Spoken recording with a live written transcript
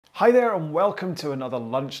Hi there and welcome to another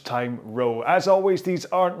Lunchtime Row. As always, these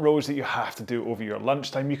aren't rows that you have to do over your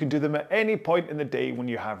lunchtime. You can do them at any point in the day when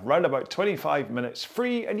you have round about 25 minutes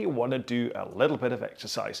free and you want to do a little bit of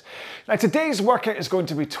exercise. Now today's workout is going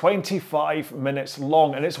to be 25 minutes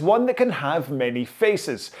long and it's one that can have many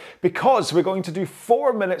faces because we're going to do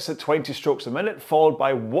 4 minutes at 20 strokes a minute followed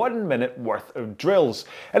by 1 minute worth of drills.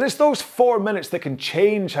 And it's those 4 minutes that can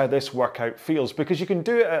change how this workout feels because you can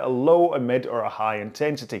do it at a low, a mid or a high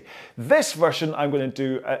intensity. This version I'm going to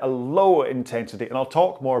do at a low intensity and I'll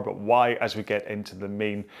talk more about why as we get into the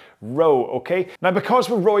main row, okay? Now because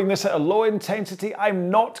we're rowing this at a low intensity, I'm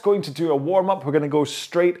not going to do a warm-up. We're going to go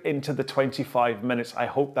straight into the 25 minutes. I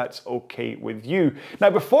hope that's okay with you. Now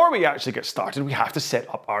before we actually get started, we have to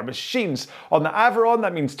set up our machines. On the Aviron,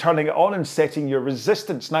 that means turning it on and setting your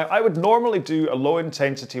resistance. Now I would normally do a low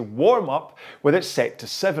intensity warm-up with it set to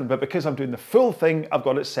 7, but because I'm doing the full thing, I've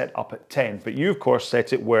got it set up at 10. But you of course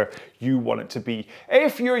set it where you want it to be.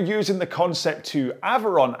 If you're using the Concept 2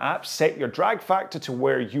 Aviron app, set your drag factor to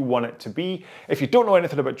where you want it to be. If you don't know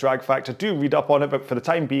anything about drag factor, do read up on it, but for the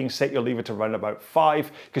time being, set your lever to around about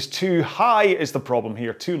 5, because too high is the problem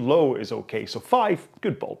here, too low is okay. So 5,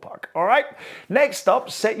 good ballpark, all right? Next up,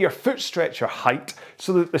 set your foot stretcher height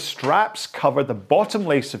so that the straps cover the bottom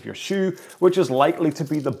lace of your shoe, which is likely to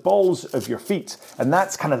be the balls of your feet. And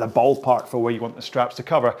that's kind of the ballpark for where you want the straps to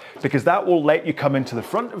cover, because that will let you come into the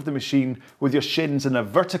front of the machine with your shins in a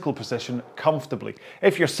vertical position comfortably.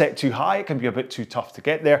 If you're set too high, it can be a bit too tough to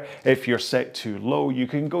get there. If you're set too low, you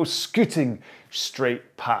can go scooting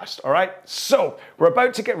straight past, all right? So we're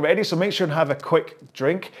about to get ready, so make sure and have a quick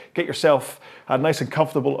drink, get yourself nice and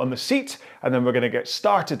comfortable on the seat, and then we're gonna get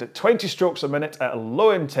started at 20 strokes a minute at a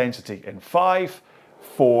low intensity in 5,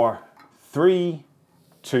 4, 3,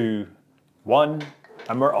 2, 1,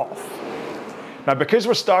 and we're off. Now, because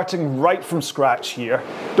we're starting right from scratch here,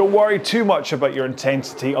 don't worry too much about your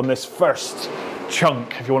intensity on this first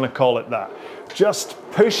chunk, if you want to call it that. Just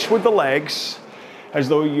push with the legs as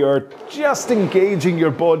though you're just engaging your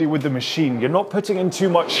body with the machine. You're not putting in too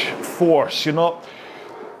much force. You're not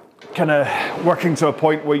kind of working to a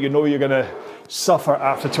point where you know you're going to suffer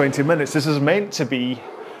after 20 minutes. This is meant to be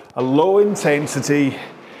a low intensity,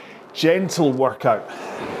 gentle workout.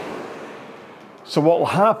 So what will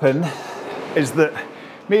happen is that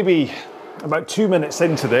maybe about 2 minutes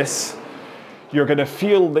into this, you're going to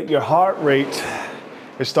feel that your heart rate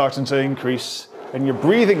is starting to increase and your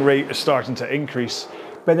breathing rate is starting to increase,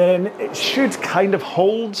 but then it should kind of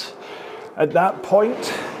hold at that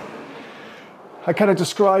point. I kind of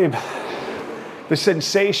describe the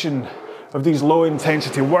sensation of these low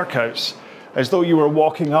intensity workouts as though you were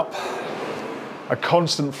walking up a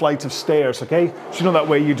constant flight of stairs, okay? So you know that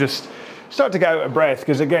way you just start to get out of breath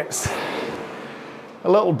because it gets a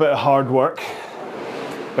little bit of hard work,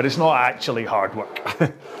 but it's not actually hard work.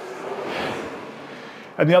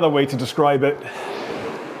 And the other way to describe it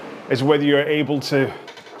is whether you're able to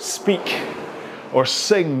speak or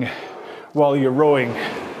sing while you're rowing.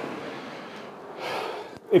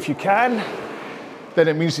 If you can, then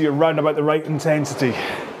it means that you're round about the right intensity.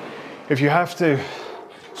 If you have to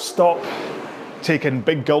stop taking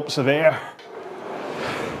big gulps of air,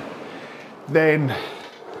 then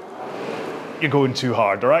you're going too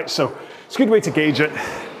hard, all right? So it's a good way to gauge it.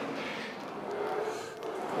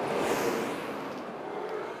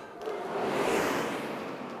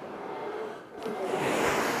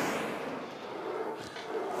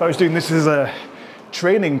 If I was doing this as a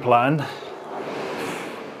training plan,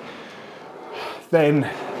 then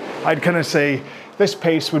I'd kind of say this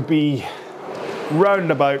pace would be round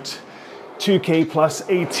about 2K plus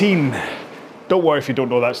 18. Don't worry if you don't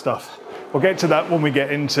know that stuff. We'll get to that when we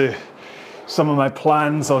get into some of my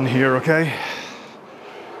plans on here, okay?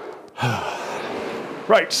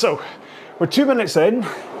 Right, so we're 2 minutes in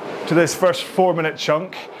to this first 4 minute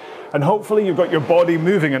chunk, and hopefully you've got your body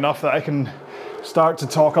moving enough that I can start to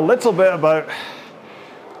talk a little bit about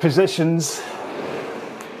positions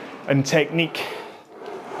and technique.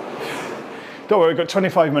 Don't worry, we've got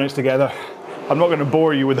 25 minutes together. I'm not going to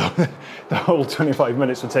bore you with the whole 25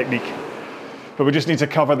 minutes of technique, but we just need to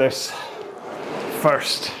cover this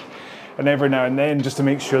first. And every now and then, just to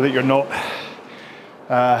make sure that you're not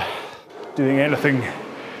doing anything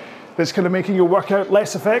that's kind of making your workout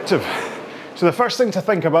less effective. So the first thing to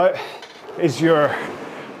think about is your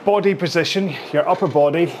body position, your upper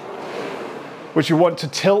body, which you want to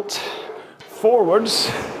tilt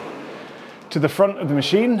forwards to the front of the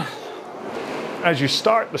machine as you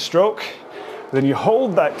start the stroke. Then you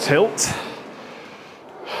hold that tilt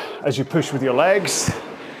as you push with your legs,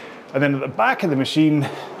 and then at the back of the machine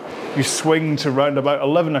you swing to round about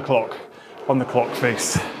 11 o'clock on the clock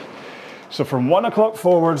face. So from 1 o'clock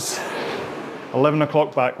forwards, 11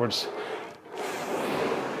 o'clock backwards.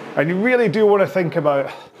 And you really do want to think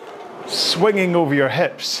about swinging over your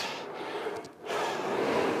hips.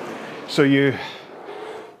 So you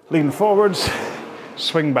lean forwards,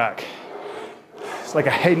 swing back. It's like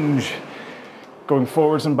a hinge going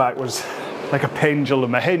forwards and backwards, like a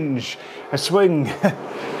pendulum, a hinge, a swing.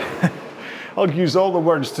 I'll use all the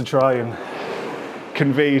words to try and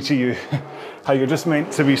convey to you how you're just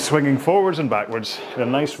meant to be swinging forwards and backwards in a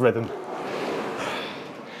nice rhythm.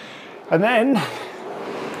 And then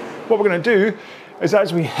what we're going to do is,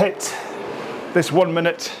 as we hit this 1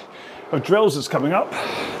 minute of drills that's coming up,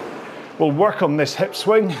 we'll work on this hip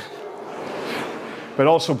swing, but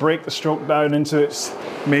also break the stroke down into its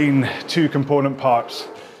main 2 component parts.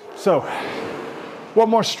 So, 1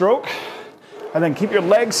 more stroke, and then keep your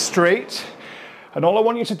legs straight, and all I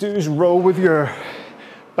want you to do is row with your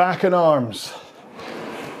back and arms.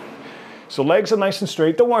 So legs are nice and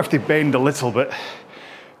straight. Don't worry if they bend a little bit,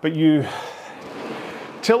 but you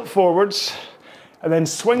tilt forwards and then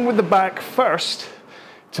swing with the back first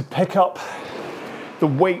to pick up the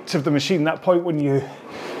weight of the machine, that point when you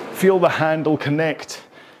feel the handle connect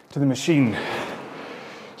to the machine.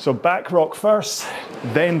 So back rock first,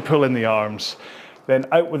 then pull in the arms, then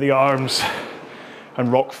out with the arms and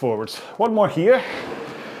rock forwards. 1 more here,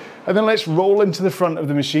 and then let's roll into the front of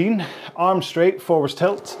the machine, arms straight, forwards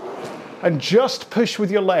tilt, and just push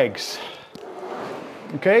with your legs.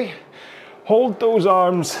 Okay? Hold those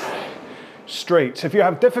arms straight. If you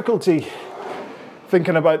have difficulty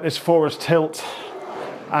thinking about this forwards tilt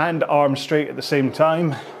and arms straight at the same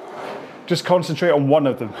time, just concentrate on one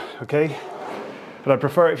of them, okay? But I'd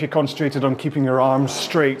prefer it if you concentrated on keeping your arms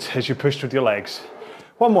straight as you pushed with your legs.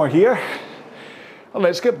 1 more here, and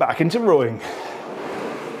let's get back into rowing.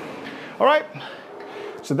 All right,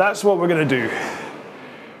 so that's what we're gonna do.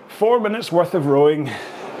 4 minutes worth of rowing,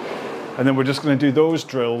 and then we're just gonna do those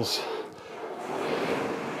drills.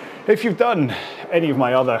 If you've done any of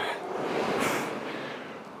my other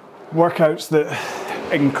workouts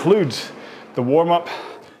that include the warm-up,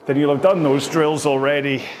 then you'll have done those drills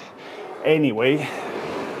already anyway,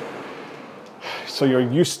 so you're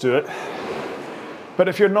used to it. But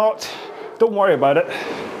if you're not, don't worry about it.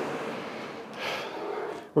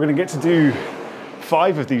 We're going to get to do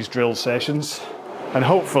 5 of these drill sessions, and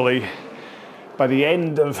hopefully by the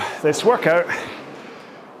end of this workout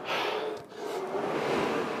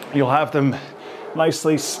you'll have them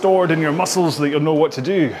nicely stored in your muscles so that you'll know what to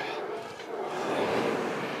do.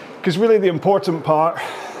 Because really the important part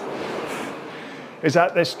is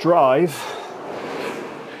at this drive,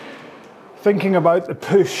 thinking about the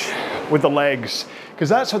push with the legs, because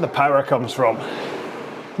that's where the power comes from.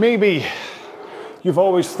 Maybe you've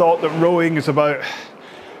always thought that rowing is about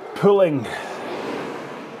pulling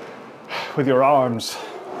with your arms,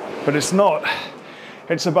 but it's not.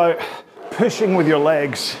 It's about pushing with your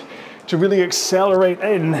legs to really accelerate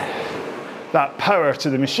in that power to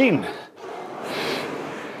the machine.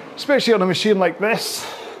 Especially on a machine like this,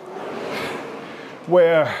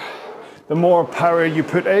 where the more power you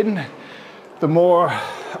put in, the more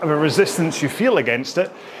of a resistance you feel against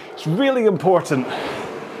it. It's really important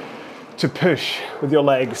to push with your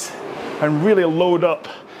legs and really load up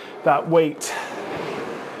that weight.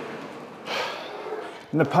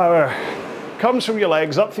 And the power comes from your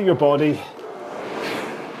legs up through your body,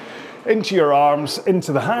 into your arms,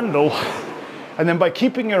 into the handle, and then by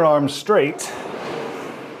keeping your arms straight,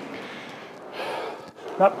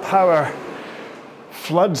 that power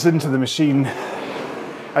floods into the machine,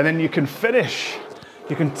 and then you can finish,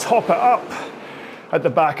 you can top it up at the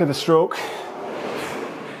back of the stroke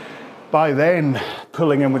by then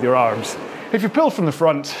pulling in with your arms. If you pull from the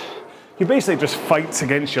front, you basically just fight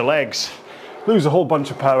against your legs, lose a whole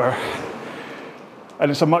bunch of power,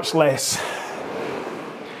 and it's a much less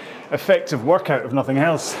effective workout if nothing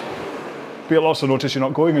else. But you'll also notice you're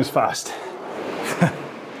not going as fast.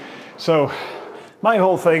 So my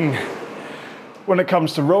whole thing when it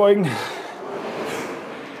comes to rowing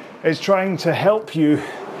is trying to help you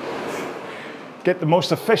get the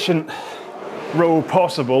most efficient row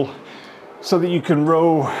possible so that you can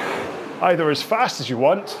row either as fast as you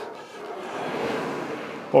want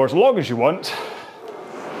or as long as you want,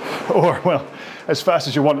 or well, as fast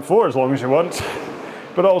as you want for as long as you want,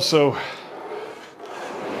 but also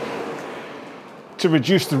to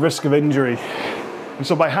reduce the risk of injury. And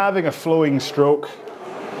so by having a flowing stroke,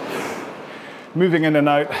 moving in and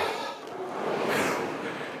out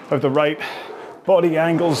of the right body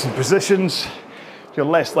angles and positions, you're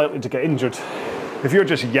less likely to get injured. If you're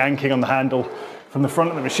just yanking on the handle from the front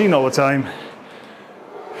of the machine all the time,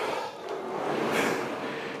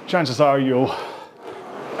 chances are you'll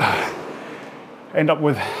end up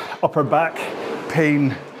with upper back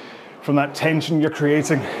pain from that tension you're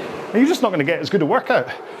creating. And you're just not going to get as good a workout.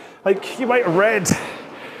 Like, you might have read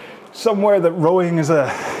somewhere that rowing is a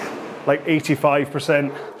like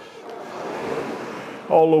 85%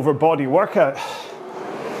 all over body workout.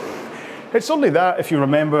 It's only that if you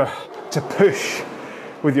remember to push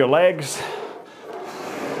with your legs,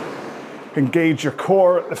 engage your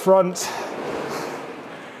core at the front,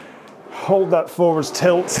 hold that forwards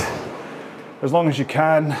tilt as long as you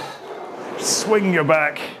can, swing your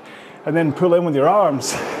back, and then pull in with your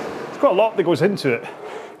arms. There's quite a lot that goes into it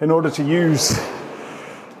in order to use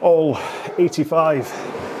all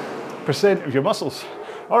 85% of your muscles.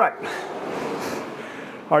 All right,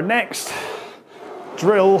 our next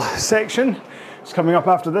drill section is coming up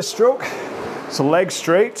after this stroke. So legs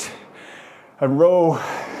straight and row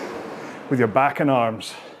with your back and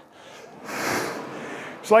arms.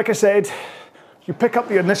 So like I said, you pick up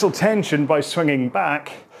the initial tension by swinging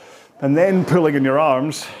back and then pulling in your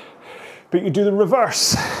arms, but you do the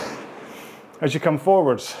reverse as you come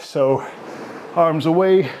forwards. So arms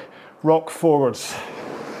away, rock forwards.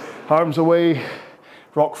 Arms away,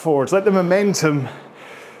 rock forwards. Let the momentum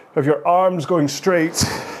of your arms going straight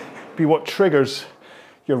be what triggers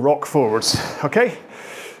your rock forwards, okay?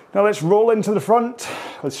 Now let's roll into the front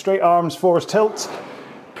with straight arms, forwards tilt,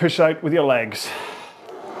 push out with your legs.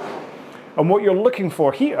 And what you're looking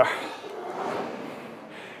for here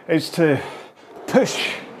is to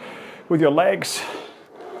push with your legs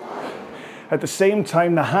at the same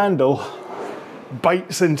time the handle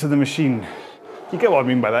bites into the machine. You get what I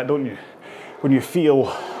mean by that, don't you? When you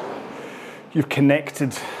feel you've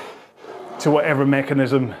connected to whatever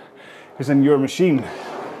mechanism is in your machine.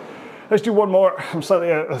 Let's do one more. I'm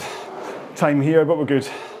slightly out of time here, but we're good.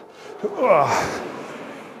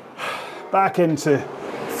 Back into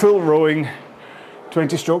full rowing,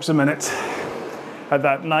 20 strokes a minute at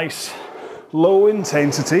that nice low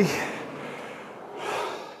intensity.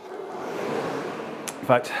 In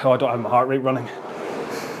fact, I don't have my heart rate running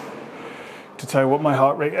to tell you what my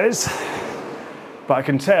heart rate is, but I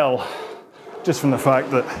can tell just from the fact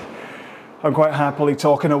that I'm quite happily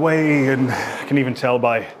talking away, and I can even tell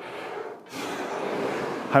by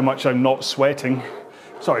how much I'm not sweating.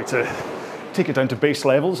 Sorry to take it down to base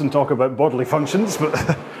levels and talk about bodily functions,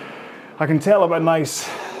 but I can tell I'm a nice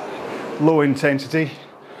low intensity.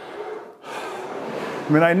 I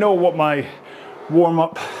mean, I know what my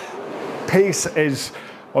warm-up pace is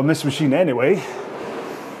on this machine anyway,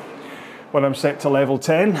 when I'm set to level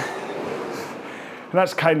 10. And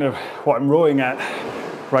that's kind of what I'm rowing at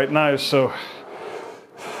right now. So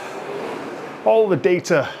all the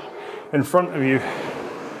data in front of you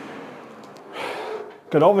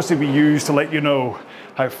could obviously be used to let you know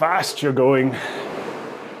how fast you're going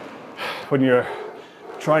when you're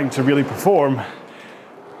trying to really perform.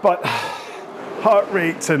 But heart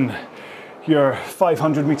rate and your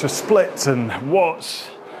 500 meter split and watts,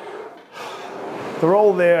 they're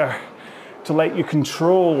all there to let you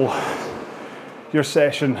control your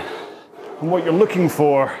session. And what you're looking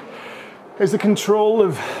for is the control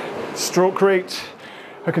of stroke rate,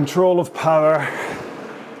 a control of power.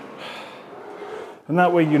 And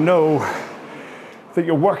that way you know that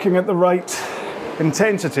you're working at the right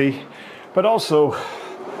intensity, but also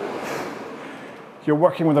you're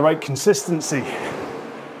working with the right consistency.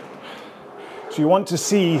 So you want to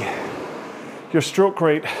see your stroke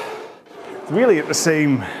rate really at the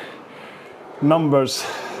same numbers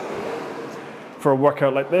for a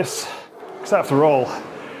workout like this. Because after all,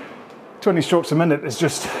 20 strokes a minute is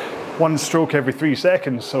just one stroke every 3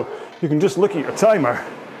 seconds. So you can just look at your timer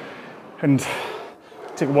and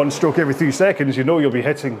take one stroke every 3 seconds, you know you'll be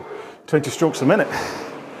hitting 20 strokes a minute.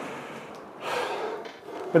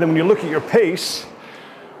 But then when you look at your pace,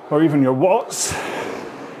 or even your watts,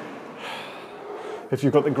 if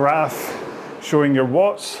you've got the graph showing your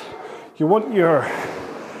watts, you want your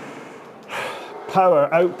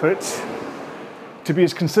power output to be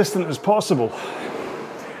as consistent as possible.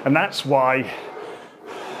 And that's why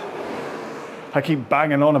I keep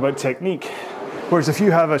banging on about technique. Whereas if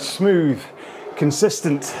you have a smooth,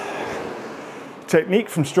 consistent technique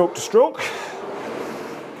from stroke to stroke,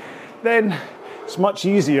 then it's much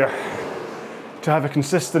easier to have a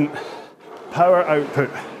consistent power output.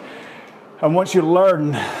 And once you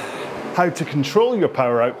learn how to control your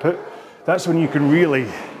power output, that's when you can really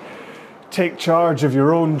take charge of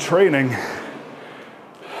your own training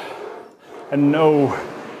and know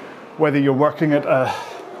whether you're working at a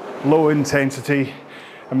low intensity,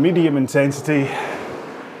 a medium intensity,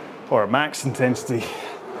 or a max intensity.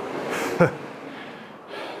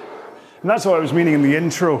 And that's what I was meaning in the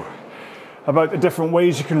intro about the different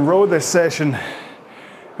ways you can row this session,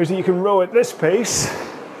 is that you can row at this pace.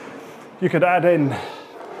 You could add in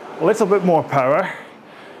a little bit more power,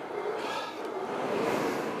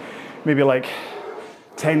 maybe like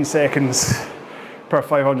 10 seconds per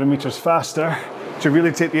 500 meters faster to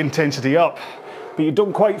really take the intensity up, but you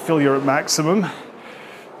don't quite feel you're at maximum,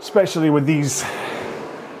 especially with these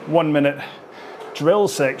 1 minute drill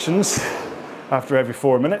sections after every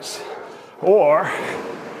 4 minutes. Or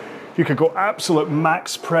you could go absolute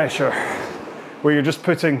max pressure, where you're just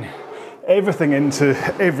putting everything into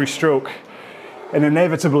every stroke, and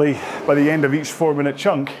inevitably by the end of each 4 minute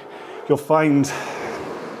chunk you'll find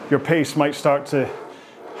your pace might start to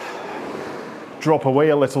drop away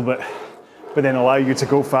a little bit, but then allow you to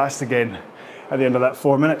go fast again at the end of that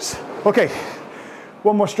 4 minutes. Okay,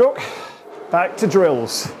 one more stroke, back to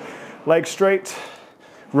drills. Legs straight,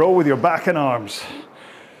 row with your back and arms.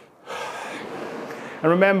 And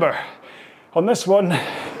remember, on this one,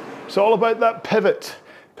 it's all about that pivot.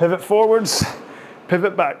 Pivot forwards,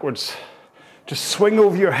 pivot backwards. Just swing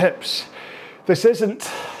over your hips. This isn't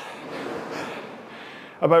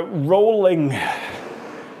about rolling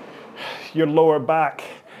your lower back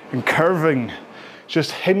and curving,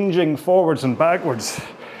 just hinging forwards and backwards.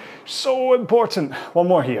 So important. One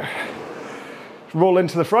more here. Roll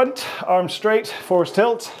into the front, arms straight, forwards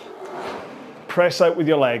tilt. Press out with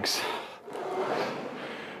your legs.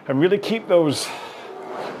 And really keep those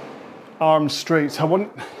arms straight. I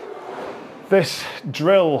want this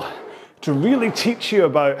drill to really teach you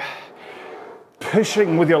about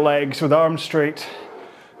pushing with your legs with arms straight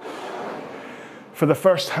for the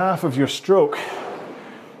first half of your stroke.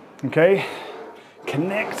 Okay?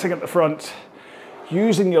 Connecting at the front,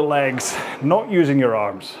 using your legs, not using your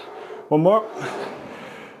arms. One more.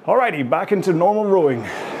 Alrighty, back into normal rowing.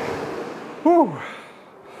 Woo.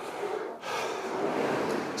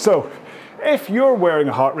 So, if you're wearing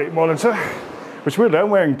a heart rate monitor, which weirdly I'm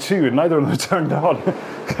wearing two and neither of them are turned on,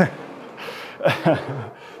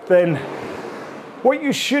 then what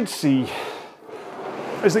you should see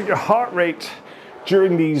is that your heart rate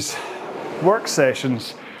during these work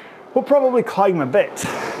sessions will probably climb a bit,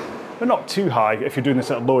 but not too high if you're doing this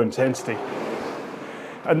at low intensity.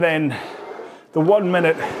 And then the 1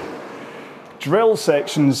 minute drill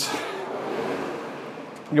sections,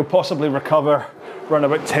 you'll possibly recover around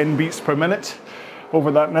about 10 beats per minute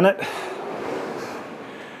over that minute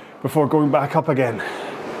before going back up again.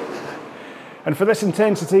 And for this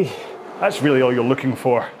intensity, that's really all you're looking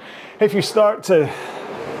for. If you start to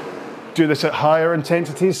do this at higher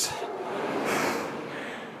intensities,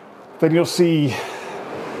 then you'll see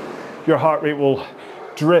your heart rate will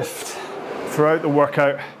drift throughout the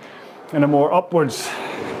workout in a more upwards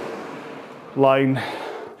line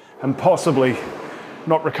and possibly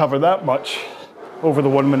not recover that much over the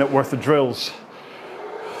 1 minute worth of drills.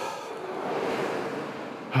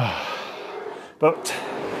 But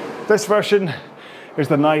this version is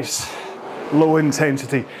the nice low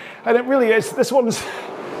intensity, and it really is. This one's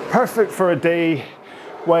perfect for a day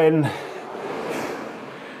when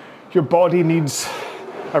your body needs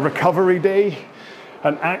a recovery day,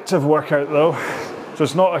 an active workout though, so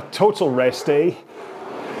it's not a total rest day.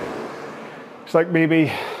 It's like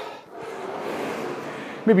maybe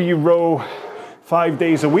you row 5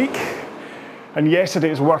 days a week, and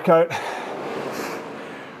yesterday's workout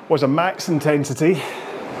was a max intensity,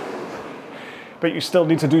 but you still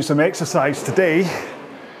need to do some exercise today,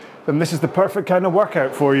 then this is the perfect kind of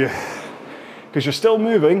workout for you, because you're still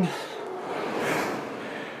moving,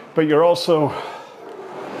 but you're also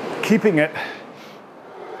keeping it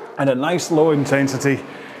at a nice low intensity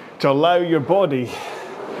to allow your body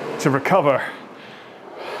to recover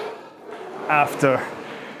after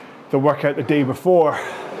the workout the day before.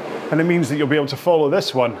 And it means that you'll be able to follow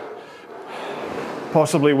this one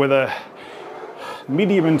possibly with a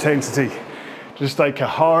medium intensity, just like a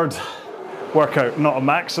hard workout, not a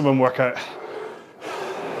maximum workout.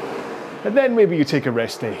 And then maybe you take a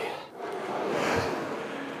rest day.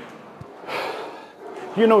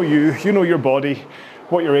 You know your body,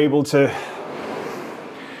 what you're able to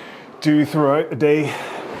do throughout the day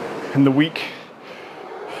and the week.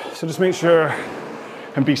 So just make sure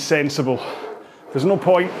and be sensible. There's no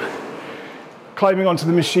point climbing onto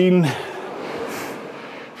the machine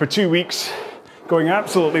for 2 weeks, going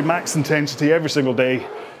absolutely max intensity every single day,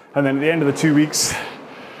 and then at the end of the 2 weeks,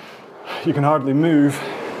 you can hardly move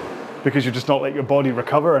because you've just not let your body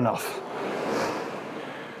recover enough.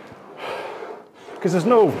 Because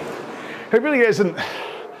it really isn't,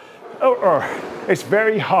 or it's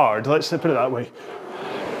very hard, let's put it that way,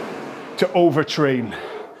 to overtrain.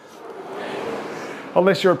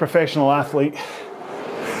 unless you're a professional athlete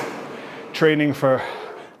training for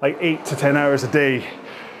like 8 to 10 hours a day,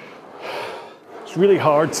 it's really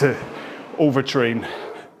hard to overtrain,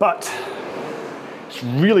 but it's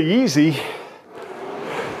really easy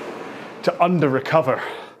to under-recover,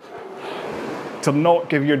 to not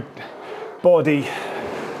give your body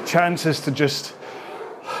chances to just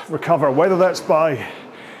recover, whether that's by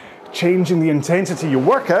changing the intensity you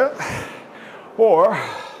work out or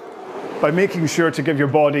by making sure to give your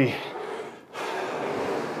body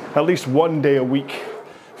at least 1 day a week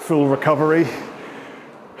full recovery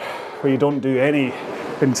where you don't do any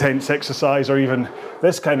intense exercise or even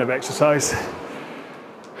this kind of exercise.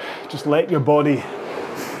 Just let your body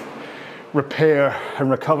repair and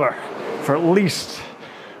recover for at least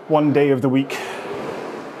 1 day of the week.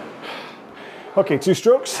 Okay, 2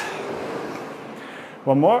 strokes.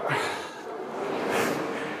 1 more.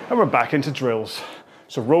 And we're back into drills.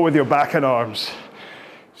 So row with your back and arms.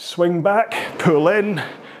 Swing back, pull in,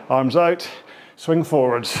 arms out, swing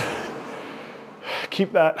forwards.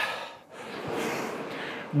 Keep that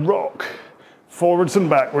rock forwards and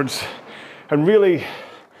backwards. And really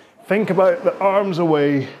think about the arms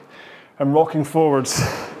away and rocking forwards.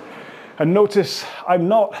 And notice I'm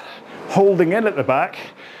not holding in at the back.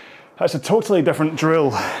 That's a totally different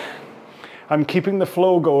drill. I'm keeping the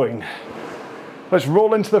flow going. Let's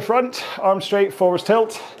roll into the front, arms straight, forwards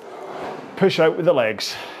tilt, push out with the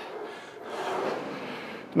legs.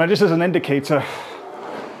 Now just as an indicator,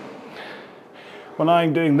 when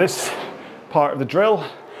I'm doing this part of the drill,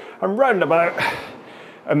 I'm round about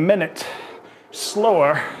a minute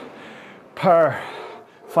slower per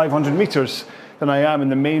 500 meters than I am in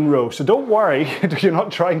the main row. So don't worry, you're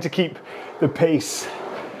not trying to keep the pace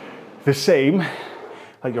the same,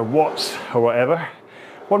 like your watts or whatever.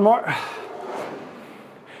 1 more.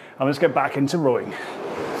 And let's get back into rowing.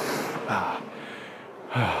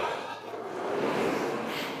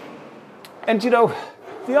 And you know,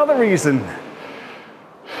 the other reason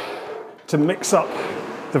to mix up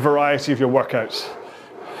the variety of your workouts,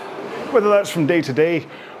 whether that's from day to day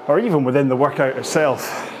or even within the workout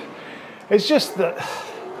itself, it's just that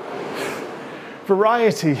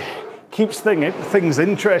variety keeps things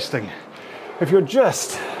interesting. If you're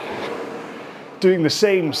just doing the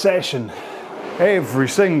same session every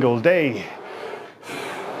single day,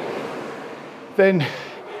 then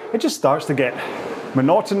it just starts to get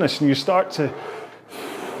monotonous and you start to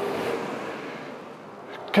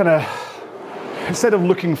kind of, instead of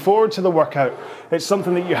looking forward to the workout, it's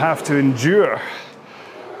something that you have to endure.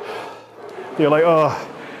 You're like, oh,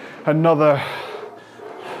 another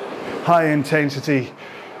high intensity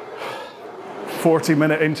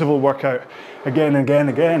 40-minute interval workout again, again,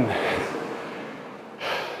 again.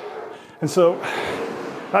 And so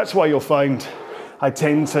that's why you'll find I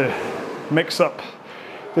tend to mix up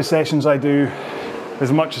the sessions I do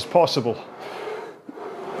as much as possible.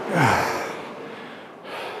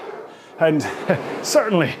 And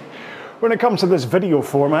certainly when it comes to this video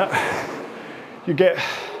format, you get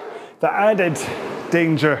the added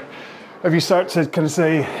danger if you start to kind of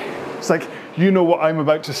say, it's like, you know what I'm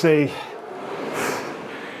about to say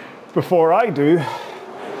before I do,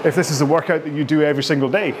 if this is a workout that you do every single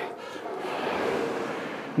day.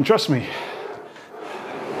 And trust me,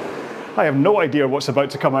 I have no idea what's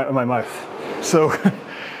about to come out of my mouth. So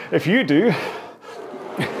if you do,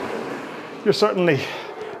 you're certainly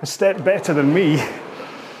a step better than me.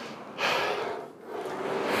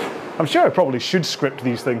 I'm sure I probably should script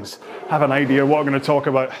these things, have an idea what I'm going to talk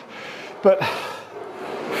about, but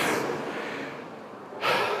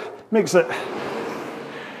makes it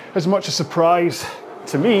as much a surprise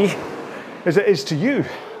to me as it is to you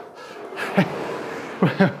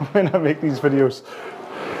when I make these videos.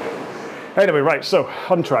 Anyway, right, so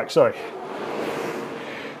on track, sorry.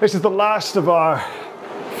 This is the last of our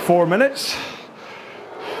 4 minutes.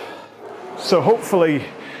 So hopefully,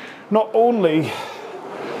 not only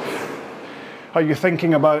are you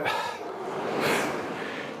thinking about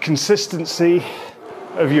consistency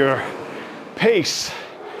of your pace,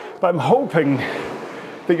 but I'm hoping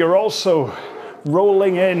that you're also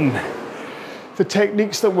rolling in the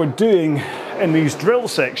techniques that we're doing in these drill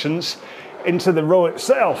sections into the row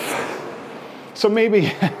itself. So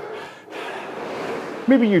maybe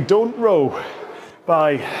you don't row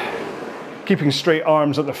by keeping straight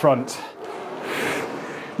arms at the front.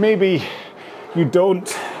 Maybe you don't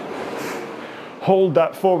hold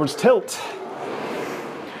that forwards tilt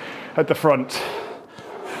at the front.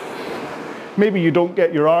 Maybe you don't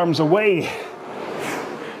get your arms away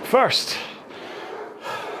first.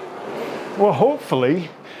 Well, hopefully,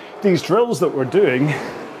 these drills that we're doing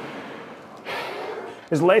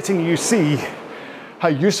is letting you see how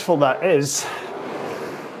useful that is,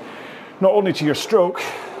 not only to your stroke,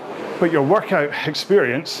 but your workout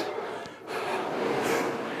experience.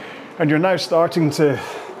 And you're now starting to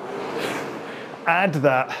add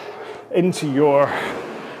that into your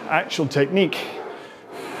actual technique.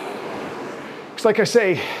 Because like I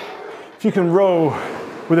say, if you can row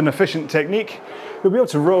with an efficient technique, you'll be able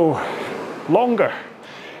to row longer.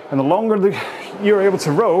 And the longer you're able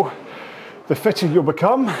to row, the fitter you'll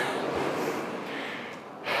become,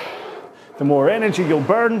 the more energy you'll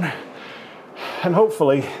burn, and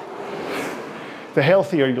hopefully the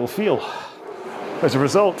healthier you'll feel as a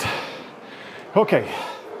result. Okay,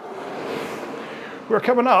 we're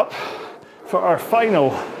coming up for our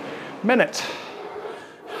final minute.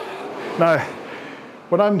 Now,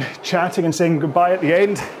 when I'm chatting and saying goodbye at the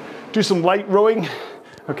end, do some light rowing,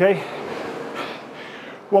 okay?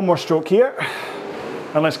 One more stroke here,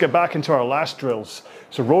 and let's get back into our last drills.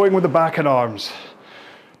 So rowing with the back and arms.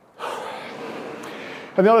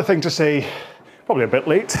 And the other thing to say, probably a bit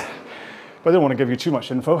late, but I don't want to give you too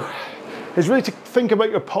much info, is really to think about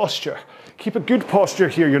your posture. Keep a good posture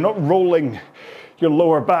here. You're not rolling your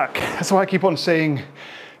lower back. That's why I keep on saying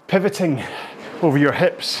pivoting over your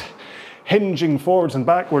hips, hinging forwards and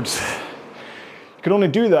backwards. You can only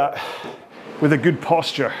do that with a good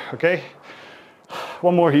posture, okay?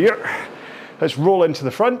 One more here. Let's roll into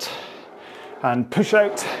the front and push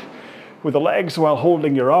out with the legs while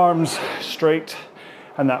holding your arms straight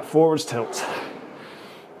and that forwards tilt.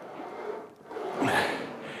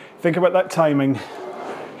 Think about that timing.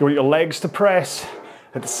 You want your legs to press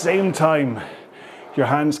at the same time your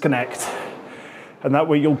hands connect. And that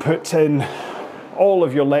way you'll put in all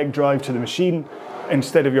of your leg drive to the machine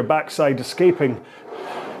instead of your backside escaping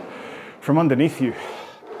from underneath you.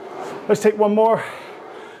 Let's take one more.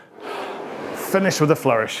 Finish with a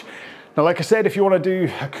flourish. Now, like I said, if you want to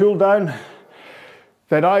do a cool down,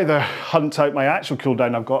 then either hunt out my actual cool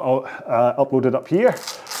down I've got uploaded up here,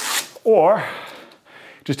 or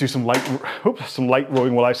just do some light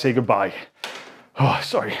rowing while I say goodbye. Oh,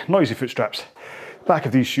 sorry, noisy foot straps. Back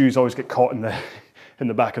of these shoes always get caught in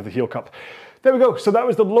the back of the heel cup. There we go. So that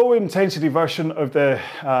was the low intensity version of the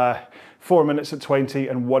 4 minutes at 20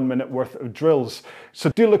 and 1 minute worth of drills.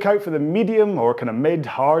 So do look out for the medium or kind of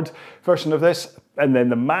mid-hard version of this, and then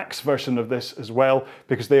the max version of this as well,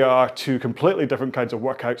 because they are two completely different kinds of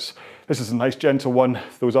workouts. This is a nice gentle one.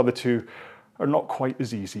 Those other two are not quite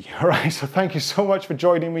as easy. All right, so thank you so much for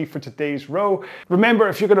joining me for today's row. Remember,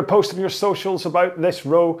 if you're going to post on your socials about this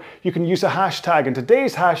row, you can use a hashtag, and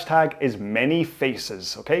today's hashtag is many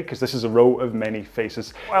faces, okay? Because this is a row of many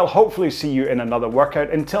faces. I'll hopefully see you in another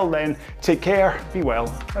workout. Until then, take care, be well,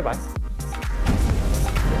 bye-bye.